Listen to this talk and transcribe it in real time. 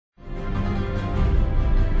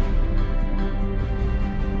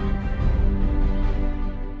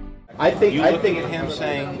I think looking at him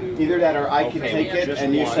saying either that or I can take it,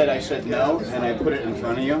 and you said I said no, and I put it in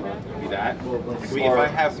front of you. that.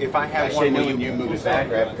 If I have one, will you move it back?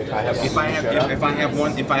 If I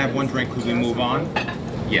have one drink, could we move on?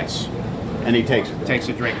 Yes. And he takes it. Takes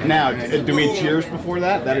a drink. Now, do we cheers before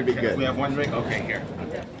that? That'd be good. We have one drink. Okay, here.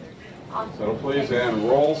 So please, and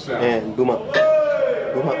roll sound. And boom up.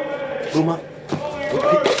 Boom up. Boom up.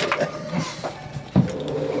 Okay.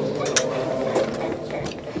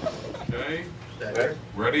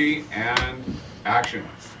 Ready and action.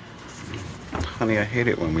 Honey, I hate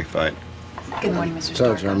it when we fight. Good morning, Mr.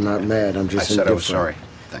 Sergeant, I'm not mad. I'm just indifferent. I was sorry.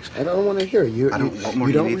 Thanks. I don't want to hear you. What more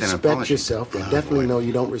you do don't you need than an respect apology? yourself. You definitely know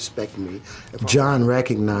you don't respect me. John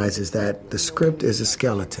recognizes that the script is a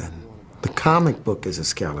skeleton. The comic book is a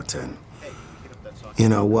skeleton. You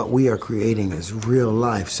know, what we are creating is real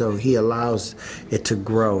life, so he allows it to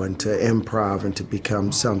grow and to improv and to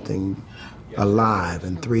become something alive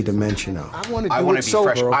and three-dimensional. I want to be sober,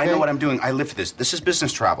 fresh. okay? I know what I'm doing. I live for this. This is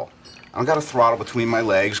business travel. I don't got a throttle between my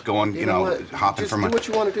legs going, you know, hopping from my... Just do what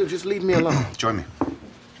you want to do. Just leave me alone. Join me.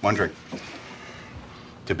 One drink.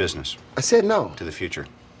 To business. I said no. To the future.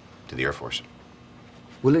 To the Air Force.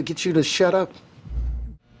 Will it get you to shut up?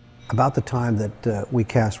 About the time that we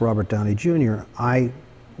cast Robert Downey Jr., I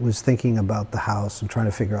was thinking about the house and trying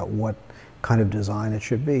to figure out what kind of design it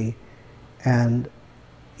should be. And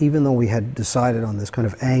even though we had decided on this kind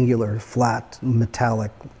of angular, flat,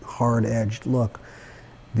 metallic, hard-edged look,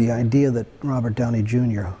 the idea that Robert Downey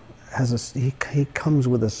Jr. has he comes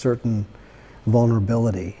with a certain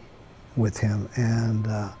vulnerability with him, and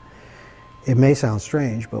it may sound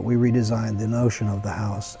strange, but we redesigned the notion of the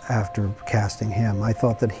house after casting him. I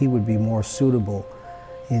thought that he would be more suitable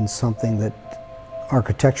in something that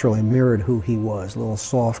architecturally mirrored who he was, a little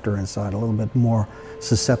softer inside, a little bit more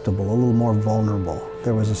susceptible, a little more vulnerable.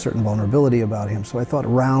 There was a certain vulnerability about him, so I thought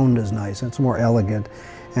round is nice, and it's more elegant,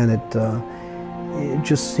 and it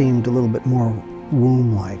just seemed a little bit more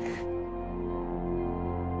womb-like.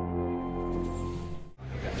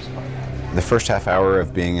 The first half hour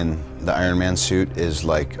of being in the Iron Man suit is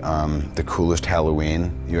like the coolest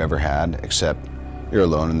Halloween you ever had, except you're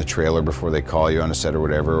alone in the trailer before they call you on a set or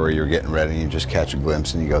whatever, or you're getting ready and you just catch a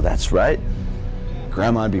glimpse and you go, that's right,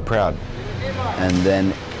 Grandma'd be proud. And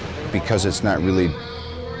then, because it's not really,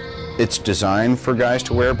 it's designed for guys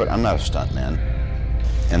to wear, but I'm not a stuntman.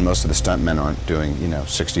 And most of the stuntmen aren't doing,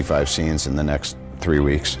 65 scenes in the next 3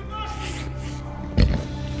 weeks.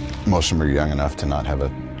 Most of them are young enough to not have a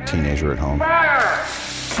teenager at home. Fire!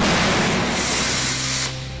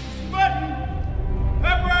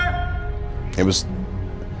 It was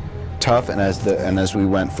tough, and as we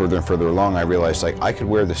went further and further along, I realized I could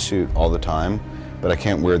wear the suit all the time, but I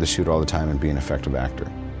can't wear the suit all the time and be an effective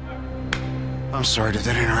actor. I'm sorry, did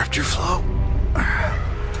that interrupt your flow?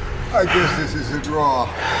 I guess this is a draw.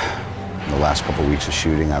 In the last couple of weeks of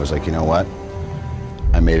shooting, I was like, you know what?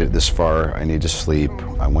 I made it this far. I need to sleep.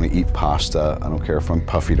 I want to eat pasta. I don't care if I'm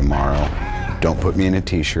puffy tomorrow. Don't put me in a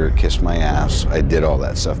t-shirt, kiss my ass. I did all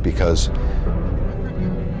that stuff because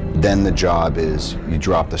then the job is you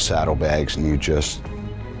drop the saddlebags and you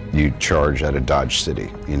charge out of Dodge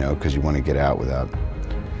City, because you want to get out without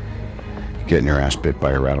getting your ass bit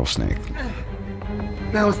by a rattlesnake.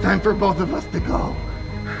 Now it's time for both of us to go.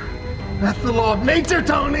 That's the law of nature,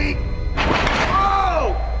 Tony!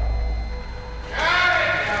 Oh!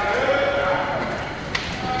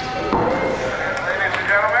 Ladies and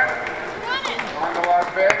gentlemen, on to Las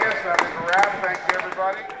Vegas. That is a wrap. Thank you,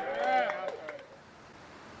 everybody.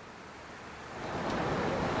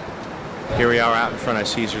 Here we are out in front of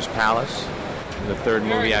Caesar's Palace, the third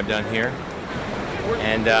movie I've done here.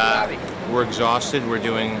 And we're exhausted. We're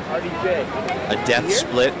doing a death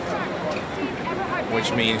split,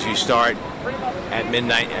 which means you start at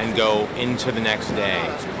midnight and go into the next day.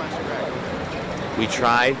 We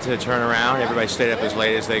tried to turn around. Everybody stayed up as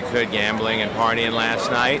late as they could, gambling and partying last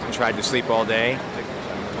night, and tried to sleep all day.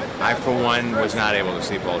 I, for one, was not able to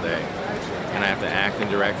sleep all day, and I have to act and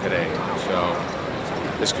direct today. So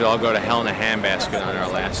this could all go to hell in a handbasket on our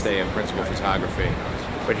last day of principal photography.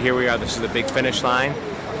 But here we are. This is the big finish line.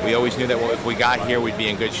 We always knew that if we got here, we'd be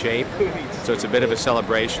in good shape. So it's a bit of a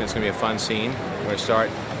celebration. It's going to be a fun scene. We're going to start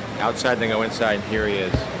outside, then go inside, and here he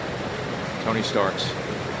is, Tony Starks.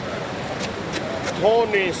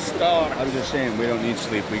 Tony Stark. I was just saying, we don't need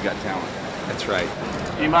sleep. We got talent. That's right.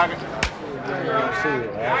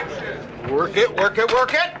 Work it, work it,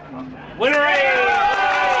 work it!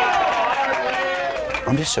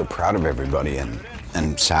 I'm just so proud of everybody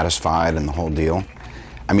and satisfied and the whole deal.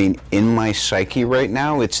 I mean, in my psyche right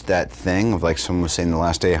now, it's that thing of like someone was saying the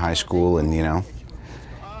last day of high school and,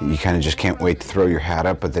 you kind of just can't wait to throw your hat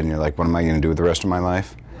up, but then you're like, what am I going to do with the rest of my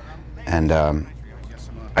life? And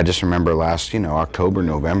I just remember last, October,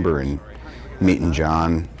 November, and meeting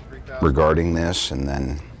John regarding this, and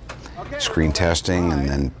then screen testing, and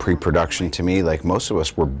then pre-production. To me, like, most of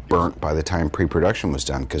us were burnt by the time pre-production was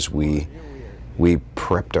done, because we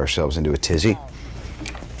prepped ourselves into a tizzy.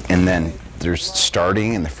 And then there's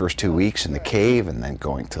starting in the first 2 weeks in the cave, and then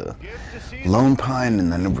going to Lone Pine,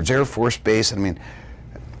 and then it was Air Force Base. I mean,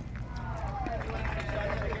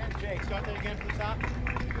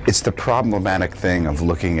 it's the problematic thing of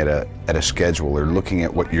looking at a schedule, or looking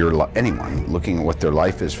at what anyone looking at what their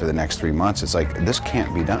life is for the next 3 months. It's like, this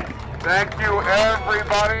can't be done. Thank you,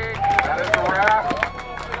 everybody. That is a wrap.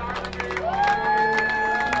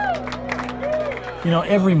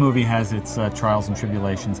 Every movie has its trials and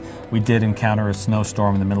tribulations. We did encounter a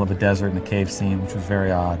snowstorm in the middle of a desert in the cave scene, which was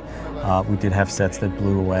very odd. We did have sets that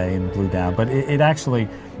blew away and blew down, but it actually,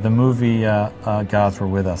 the movie gods were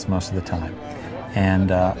with us most of the time. And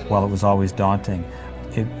while it was always daunting,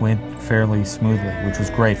 it went fairly smoothly, which was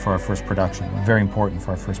great for our first production, very important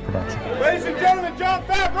for our first production. Ladies and gentlemen, John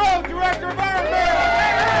Favreau, director of Iron Man.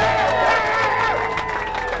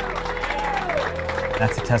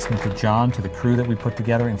 That's a testament to John, to the crew that we put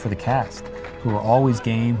together, and for the cast, who were always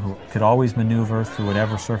game, who could always maneuver through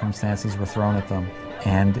whatever circumstances were thrown at them.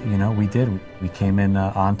 And, we did. We came in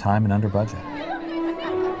on time and under budget.